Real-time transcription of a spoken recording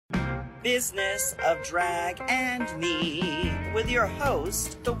Business of Drag and Me with your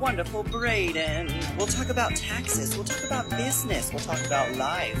host, the wonderful Brayden. We'll talk about taxes, we'll talk about business, we'll talk about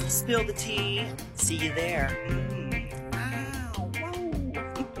life. Spill the tea. See you there. Ow. Whoa.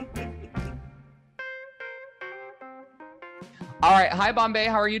 All right. Hi, Bombae.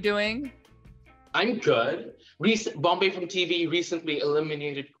 How are you doing? I'm good. Bombae from TV recently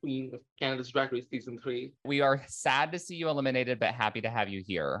eliminated Queen of Canada's Drag Race Season 3. We are sad to see you eliminated, but happy to have you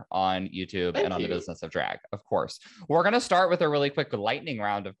here on YouTube and on the Business of Drag, of course. We're going to start with a really quick lightning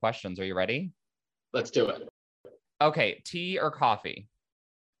round of questions. Are you ready? Let's do it. Okay. Tea or coffee?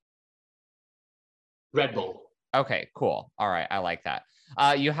 Red Bull. Okay, cool. All right. I like that.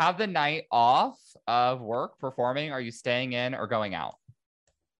 You have the night off of work performing. Are you staying in or going out?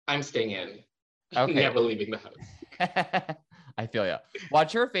 I'm staying in. Okay. Never leaving the house. I feel you.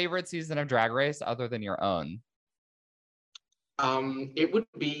 What's your favorite season of Drag Race other than your own? It would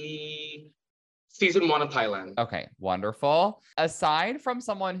be Season 1 of Thailand. Okay, wonderful. Aside from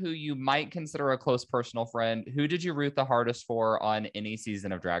someone who you might consider a close personal friend, who did you root the hardest for on any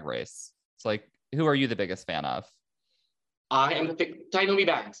season of Drag Race? It's like, who are you the biggest fan of? I am the Tainomi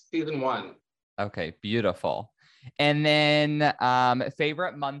Banks, Season 1. Okay, beautiful. And then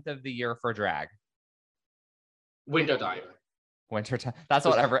favorite month of the year for drag? Wintertime. Wintertime. That's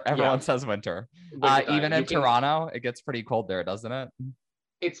what everyone says, winter. Even in Toronto, it gets pretty cold there, doesn't it?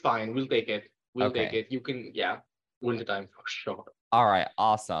 It's fine. We'll take it. We'll take it. You can, wintertime for sure. All right,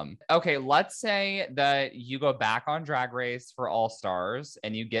 awesome. Okay, let's say that you go back on Drag Race for All Stars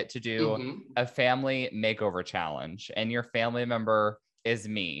and you get to do a family makeover challenge, and your family member is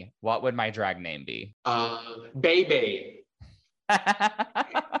me. What would my drag name be? Baby.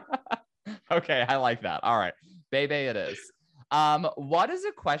 Okay, I like that. All right, Baby it is. What is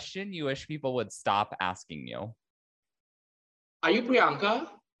a question you wish people would stop asking you? Are you Priyanka?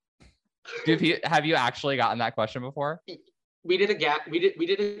 Have you actually gotten that question before? We did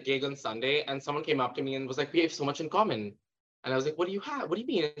a gig on Sunday, and someone came up to me and was like, "We have so much in common." And I was like, "What do you have? What do you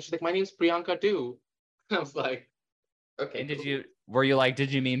mean?" And she's like, "My name's Priyanka too." And I was like, "Okay." And were you like,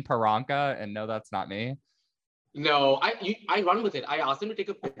 did you mean Paranka? And no, that's not me. No, I run with it. I asked them to take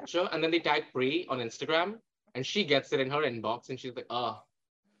a picture, and then they tag Pri on Instagram, and she gets it in her inbox, and she's like, "Oh,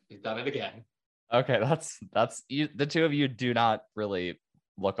 he's done it again." Okay, that's you. The two of you do not really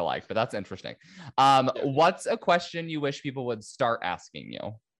look alike, but that's interesting. What's a question you wish people would start asking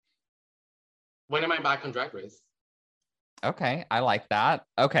you? When am I back on Drag Race? Okay, I like that.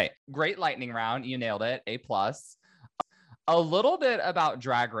 Okay, great lightning round. You nailed it. A+. A little bit about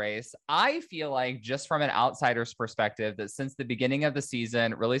Drag Race. I feel like, just from an outsider's perspective, that since the beginning of the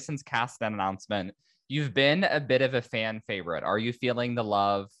season, really since cast announcement, you've been a bit of a fan favorite. Are you feeling the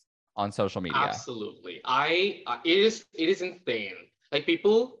love on social media? Absolutely. It is insane. Like,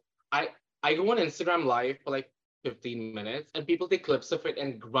 people, I go on Instagram Live for like 15 minutes, and people take clips of it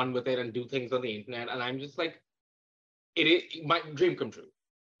and run with it and do things on the internet, and I'm just like, it is my dream come true.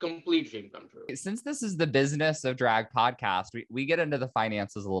 Complete dream come true. Since this is the Business of Drag podcast, we get into the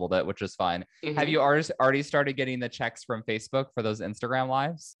finances a little bit, which is fun. Have you already started getting the checks from Facebook for those Instagram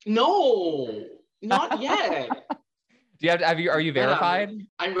lives? No, not yet. Are you verified?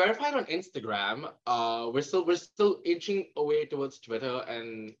 I'm verified on Instagram. We're still inching away towards Twitter,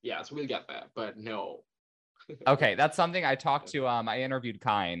 and so we'll get there, but no. Okay, that's something I talked to. I interviewed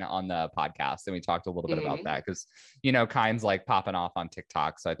Kine on the podcast, and we talked a little bit about that because, Kine's like popping off on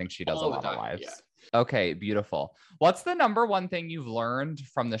TikTok, so I think she does a lot of lives. Yeah. Okay, beautiful. What's the number one thing you've learned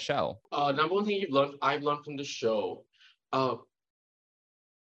from the show? Number one thing I've learned from the show.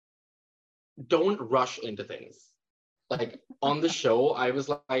 Don't rush into things. Like, on the show, I was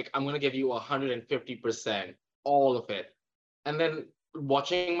like, I'm gonna give you 150%, all of it, and then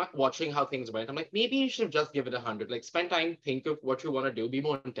watching how things went, I'm like, maybe you should have just give it 100. Like, spend time, think of what you want to do, be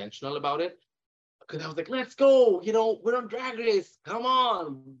more intentional about it. Because I was like, let's go, we're on Drag Race, come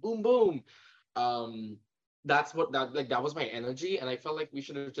on, boom boom. That was my energy, and I felt like we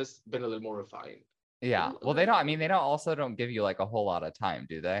should have just been a little more refined. Yeah, well, they don't give you like a whole lot of time,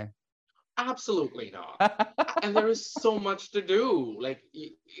 do they? Absolutely not. And there is so much to do. Like,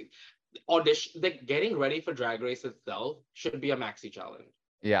 audition, like, getting ready for Drag Race itself should be a maxi challenge.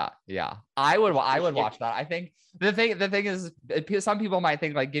 Yeah. I would watch that. I think the thing is, some people might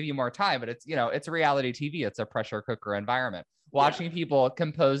think like give you more time, but it's it's reality TV. It's a pressure cooker environment. Watching people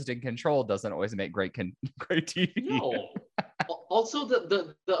composed and controlled doesn't always make great TV. No. Also,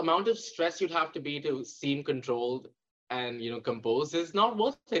 the amount of stress you'd have to be to seem controlled and composed is not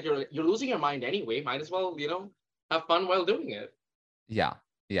worth it. You're losing your mind anyway. Might as well have fun while doing it. Yeah.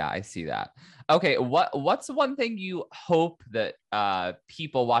 Yeah, I see that. Okay, what's one thing you hope that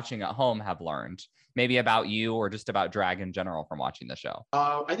people watching at home have learned, maybe about you or just about drag in general from watching the show?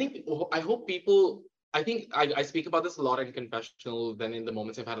 I hope people. I think I speak about this a lot in confessional than in the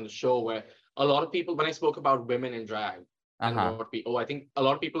moments I've had on the show, where a lot of people, when I spoke about women in drag and Uh-huh. I think a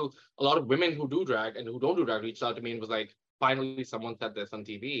lot of people, a lot of women who do drag and who don't do drag reached out to me and was like, finally someone said this on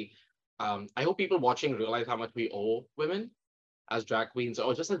TV. I hope people watching realize how much we owe women as drag queens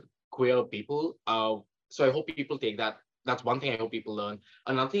or just as queer people. So I hope people take that. That's one thing I hope people learn.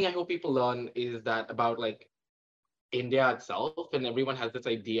 Another thing I hope people learn is that about like India itself, and everyone has this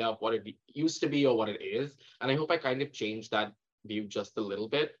idea of what it used to be or what it is. And I hope I kind of change that view just a little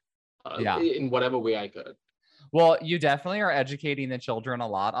bit Yeah. in whatever way I could. Well, you definitely are educating the children a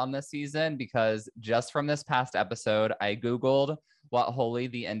lot on this season, because just from this past episode, I Googled what Holi,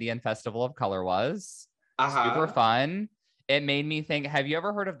 the Indian Festival of Color, was. Super fun. It made me think, have you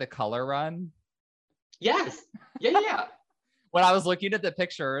ever heard of the Color Run? Yes. Yeah. When I was looking at the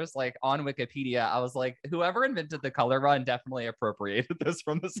pictures, like on Wikipedia, I was like, whoever invented the Color Run definitely appropriated this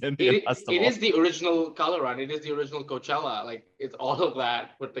from this Indian festival. It is the original Color Run. It is the original Coachella. Like, it's all of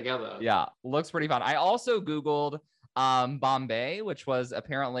that put together. Yeah, looks pretty fun. I also Googled Bombae, which was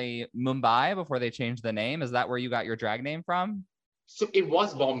apparently Mumbai before they changed the name. Is that where you got your drag name from? So it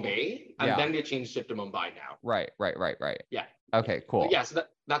was Bombay, and Yeah. then they changed it to Mumbai now. Right. Yeah. Okay, cool. Yeah, so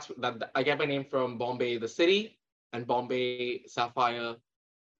that's I get my name from Bombay, the city, and Bombay Sapphire,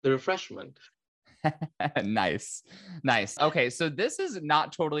 the refreshment. Nice. Okay, so this is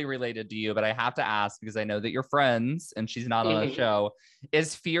not totally related to you, but I have to ask because I know that you're friends and she's not on the show.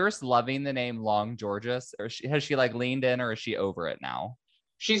 Is Fierce loving the name Long Georges, or has she like leaned in, or is she over it now?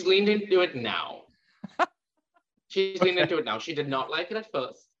 She's leaned into it now. She's leaned into it now. She did not like it at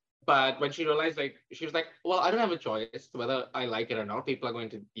first, but when she realized, like, she was like, well, I don't have a choice whether I like it or not. People are going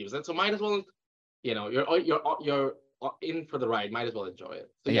to use it, so might as well, you're in for the ride. Might as well enjoy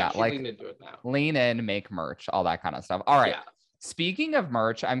it. So yeah, she's like, leaned into it now. Lean in, make merch, all that kind of stuff. All right. Yeah. Speaking of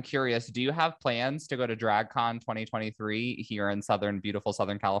merch, I'm curious, do you have plans to go to DragCon 2023 here in beautiful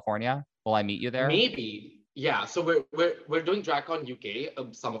Southern California? Will I meet you there? Maybe. Yeah. So we're doing DragCon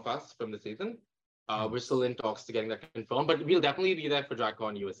UK, some of us from the season. We're still in talks to getting that confirmed, but we'll definitely be there for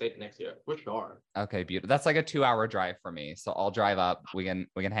DragCon USA next year for sure. Okay, beautiful. That's like a 2-hour drive for me, so I'll drive up. We can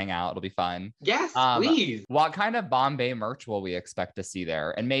hang out. It'll be fun. Yes, please. What kind of Bombay merch will we expect to see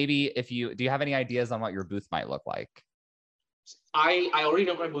there? And maybe do you have any ideas on what your booth might look like? I already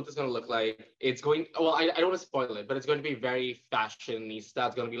know what my booth is going to look like. It's going, well, I don't want to spoil it, but it's going to be very fashionista.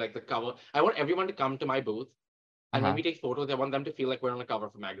 It's going to be like the cover. I want everyone to come to my booth. And when we take photos, I want them to feel like we're on the cover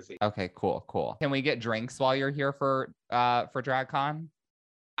of a magazine. Okay, cool. Can we get drinks while you're here for DragCon?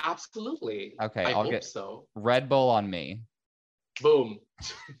 Absolutely. Okay, I'll get so. Red Bull on me. Boom.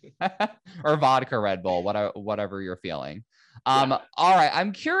 Or vodka Red Bull, whatever you're feeling. All right,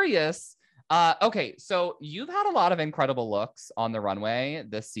 I'm curious. Okay, so you've had a lot of incredible looks on the runway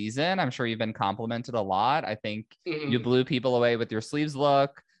this season. I'm sure you've been complimented a lot. I think you blew people away with your sleeves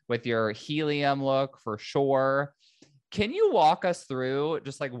look, with your helium look for sure. Can you walk us through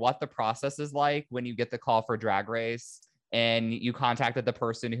just like what the process is like when you get the call for Drag Race and you contacted the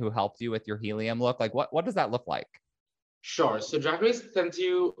person who helped you with your helium look? Like what does that look like? Sure. So Drag Race sends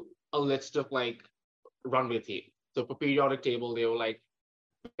you a list of like runway themes. So for periodic table, they will like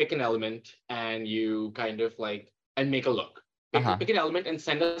pick an element and you kind of like, and make a look. Pick an element and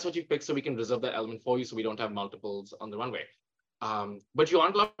send us what you pick so we can reserve that element for you so we don't have multiples on the runway. But you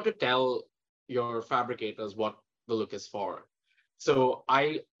aren't allowed to tell your fabricators what the look is for. So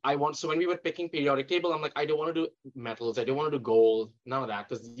so when we were picking periodic table, I'm like, I don't want to do metals, I don't want to do gold, none of that,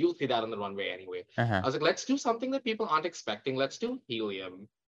 because you'll see that on the runway anyway. I was like, let's do something that people aren't expecting. Let's do helium.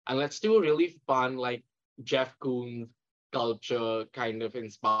 And let's do a really fun, like Jeff Koons sculpture kind of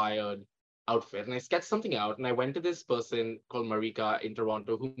inspired outfit. And I sketched something out and I went to this person called Marika in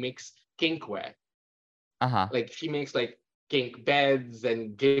Toronto who makes kinkwear. Like she makes like kink beds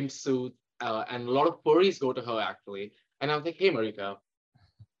and gimp suits, and a lot of furries go to her actually. And I was like, hey Marika,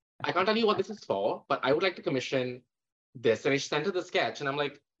 I can't tell you what this is for, but I would like to commission this. And I sent her the sketch and I'm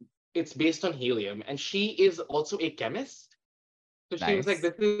like, it's based on helium. And she is also a chemist. So she was like,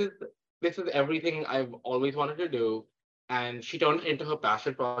 this is everything I've always wanted to do. And she turned it into her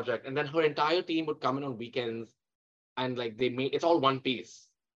passion project. And then her entire team would come in on weekends and like it's all one piece.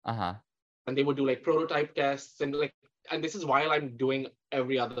 And they would do like prototype tests and like, and this is while I'm doing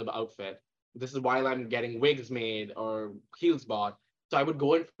every other outfit. This is while I'm getting wigs made or heels bought. So I would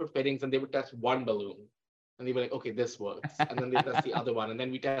go in for fittings and they would test one balloon. And they were like, okay, this works. And then they test the other one. And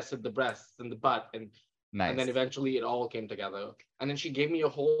then we tested the breasts and the butt. And And then Nice. eventually it all came together. And then she gave me a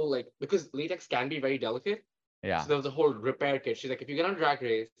whole, like, because latex can be very delicate. Yeah. So there was a whole repair kit. She's like, if you get on Drag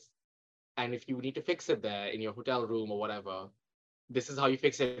Race and if you need to fix it there in your hotel room or whatever, this is how you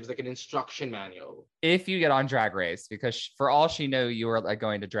fix it. It was like an instruction manual. If you get on Drag Race, because for all she knew, you were like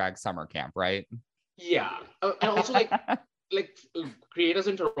going to drag summer camp, right? Yeah. And also like creators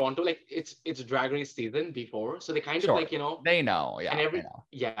in Toronto, like it's Drag Race season before. So they kind of Sure. like, you know, They know. and Yeah. They know.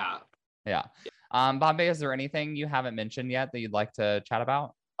 yeah. Yeah. Bombay, is there anything you haven't mentioned yet that you'd like to chat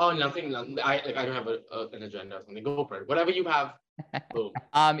about? Oh, nothing. I don't have an agenda or something. Go for it. Whatever you have. Boom.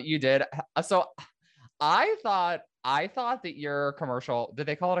 You did. So I thought that your commercial, did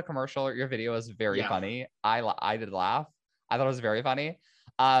they call it a commercial? Or your video was very funny. I did laugh. I thought it was very funny.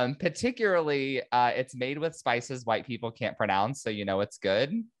 Particularly, it's made with spices white people can't pronounce, so you know it's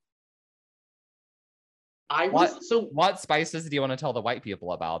good. What spices do you want to tell the white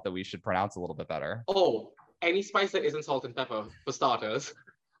people about that we should pronounce a little bit better? Oh, any spice that isn't salt and pepper, for starters.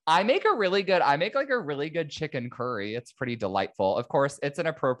 I make like a really good chicken curry. It's pretty delightful. Of course, it's an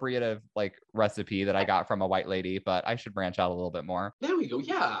appropriative like recipe that I got from a white lady, but I should branch out a little bit more. There we go.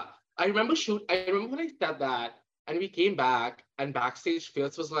 Yeah. I remember when I said that and we came back and backstage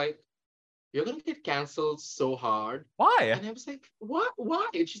Fierce was like, you're gonna get canceled so hard. Why? And I was like, what? Why?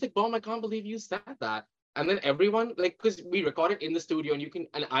 And she's like, Mom, I can't believe you said that. And then everyone, like, because we recorded in the studio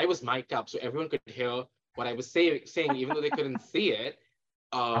and I was mic'd up, so everyone could hear what I was saying, even though they couldn't see it.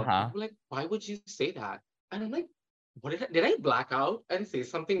 People were like, why would you say that? And I'm like, what did I black out and say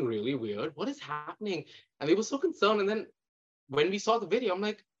something really weird? What is happening? And they were so concerned. And then when we saw the video, I'm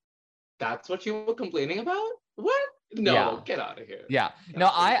like, that's what you were complaining about? What? No, get out of here. Yeah. No,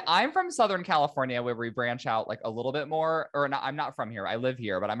 I'm from Southern California where we branch out like a little bit more, or not, I'm not from here. I live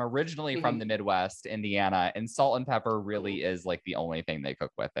here, but I'm originally from the Midwest, Indiana, and salt and pepper really is like the only thing they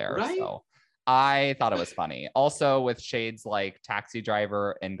cook with there. Right? So I thought it was funny. Also with shades like Taxi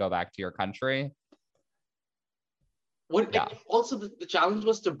Driver and Go Back to Your Country. Also the challenge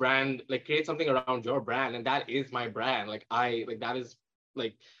was to create something around your brand, and that is my brand. That is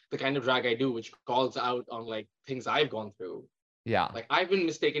like the kind of drag I do, which calls out on like things I've gone through. Yeah. Like I've been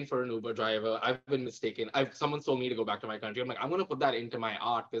mistaken for an Uber driver. Someone told me to go back to my country. I'm like, I'm gonna put that into my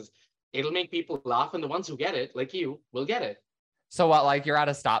art because it'll make people laugh, and the ones who get it, like you, will get it. So what, like you're at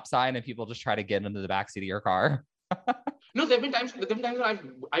a stop sign and people just try to get into the backseat of your car? No, there've been times that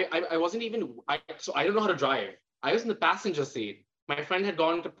I wasn't even so I don't know how to drive. I was in the passenger seat. My friend had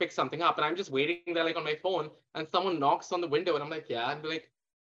gone to pick something up, and I'm just waiting there like on my phone, and someone knocks on the window, and I'm like, yeah, and like,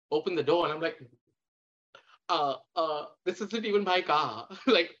 open the door, and I'm like, this isn't even my car.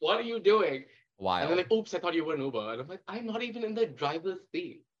 Like, what are you doing? Wild. And they're like, oops, I thought you were an Uber. And I'm like, I'm not even in the driver's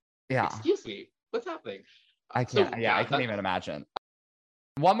seat. Yeah. Excuse me, what's happening? I can't even imagine.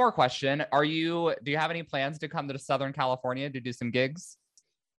 One more question. Do you have any plans to come to Southern California to do some gigs?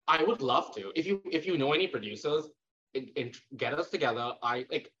 I would love to. If you know any producers, get us together.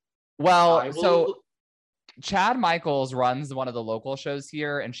 So Chad Michaels runs one of the local shows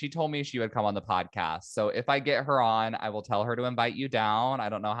here, and she told me she would come on the podcast. So if I get her on, I will tell her to invite you down. I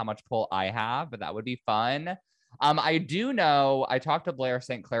don't know how much pull I have, but that would be fun. I do know I talked to Blair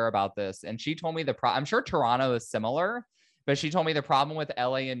St. Clair about this, and she told me I'm sure Toronto is similar, but she told me the problem with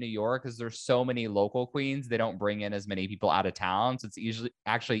LA and New York is there's so many local queens, they don't bring in as many people out of town. So it's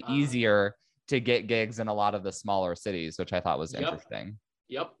actually easier to get gigs in a lot of the smaller cities, which I thought was interesting.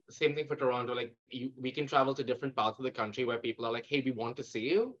 Yep. Same thing for Toronto. Like we can travel to different parts of the country where people are like, hey, we want to see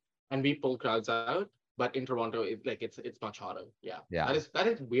you, and we pull crowds out. But in Toronto, it's much harder. Yeah. That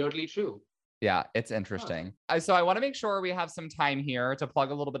is weirdly true. Yeah, it's interesting. So I want to make sure we have some time here to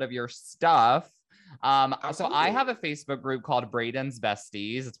plug a little bit of your stuff. So I have a Facebook group called Braden's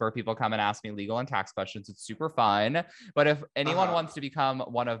Besties. It's where people come and ask me legal and tax questions. It's super fun. But if anyone wants to become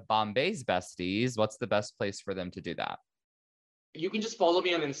one of Bombae's besties, what's the best place for them to do that? You can just follow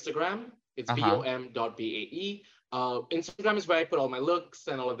me on Instagram. It's bom.bae. Instagram is where I put all my looks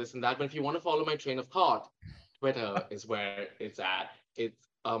and all of this and that. But if you want to follow my train of thought, Twitter is where it's at.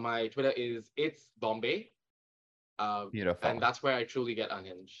 My Twitter it's Bombae. Beautiful. And that's where I truly get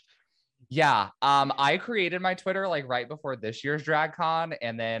unhinged. Yeah. I created my Twitter like right before this year's DragCon,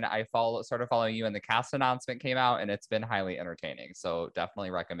 and then I started following you, and the cast announcement came out, and it's been highly entertaining. So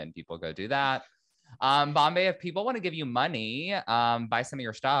definitely recommend people go do that. Bombae, if people want to give you money, buy some of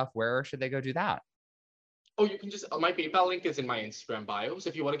your stuff, where should they go do that? Oh, you can just, my PayPal link is in my Instagram bio. So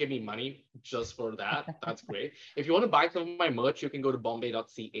if you want to give me money just for that, that's great. If you want to buy some of my merch, you can go to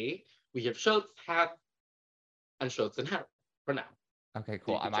bombay.ca. We have shirts, hats, and shirts and hat for now. Okay,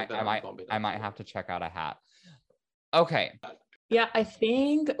 cool. I might have to check out a hat. Okay. Yeah, I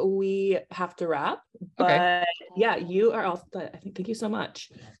think we have to wrap. But Okay. yeah, you are also, I think, thank you so much.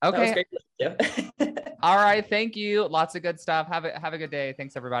 That was Okay. great. All right. Thank you. Lots of good stuff. Have a good day.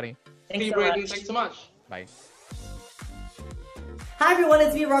 Thanks, everybody. Thanks Hey, so Braden, much. thanks so much. Bye. Hi everyone,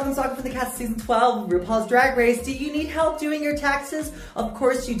 it's me, Rock'em Sock'em from the Cast Season 12, RuPaul's Drag Race. Do you need help doing your taxes? Of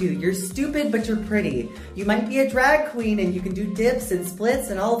course you do. You're stupid, but you're pretty. You might be a drag queen and you can do dips and splits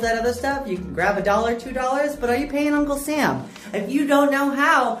and all of that other stuff. You can grab $1, $2, but are you paying Uncle Sam? If you don't know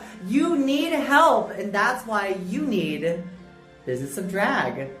how, you need help, and that's why you need Business of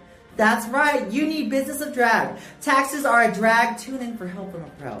Drag. That's right, you need Business of Drag. Taxes are a drag. Tune in for help from a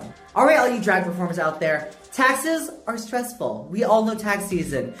pro. All right, all you drag performers out there, taxes are stressful. We all know tax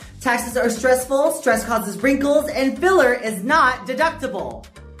season. Taxes are stressful, stress causes wrinkles, and filler is not deductible.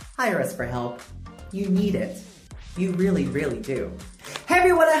 Hire us for help. You need it. You really, really do. Hey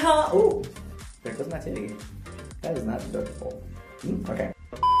everyone at home. Ooh, there goes my titty. That is not deductible. Okay.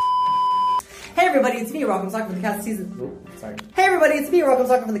 Hey everybody, it's me, Rock'em Sock'em from the Cast Season... Ooh, sorry. Hey everybody, it's me, Rock'em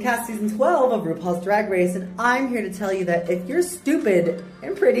Sock'em from the Cast Season 12 of RuPaul's Drag Race, and I'm here to tell you that if you're stupid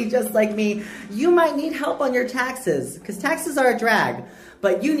and pretty just like me, you might need help on your taxes, because taxes are a drag,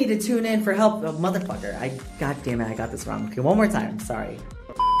 but you need to tune in for help. Oh, motherfucker, God damn it, I got this wrong. Okay, one more time, sorry.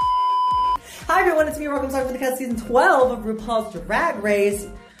 Hi everyone, it's me, Rock'em Sock'em from the Cast Season 12 of RuPaul's Drag Race.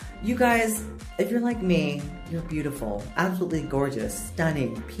 You guys, if you're like me, you're beautiful, absolutely gorgeous,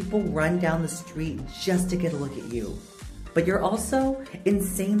 stunning. People run down the street just to get a look at you. But you're also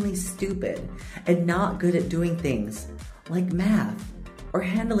insanely stupid and not good at doing things like math or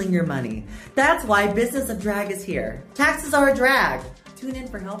handling your money. That's why Business of Drag is here. Taxes are a drag. Tune in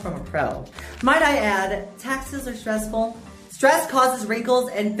for help from a pro. Might I add, taxes are stressful. Stress causes wrinkles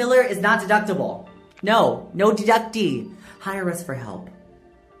and filler is not deductible. No deductee. Hire us for help.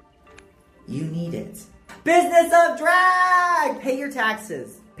 You need it. Business of Drag! Pay your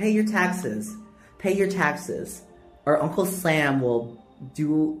taxes. Pay your taxes. Pay your taxes. Or Uncle Sam will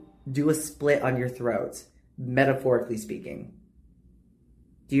do a split on your throat, metaphorically speaking.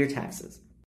 Do your taxes.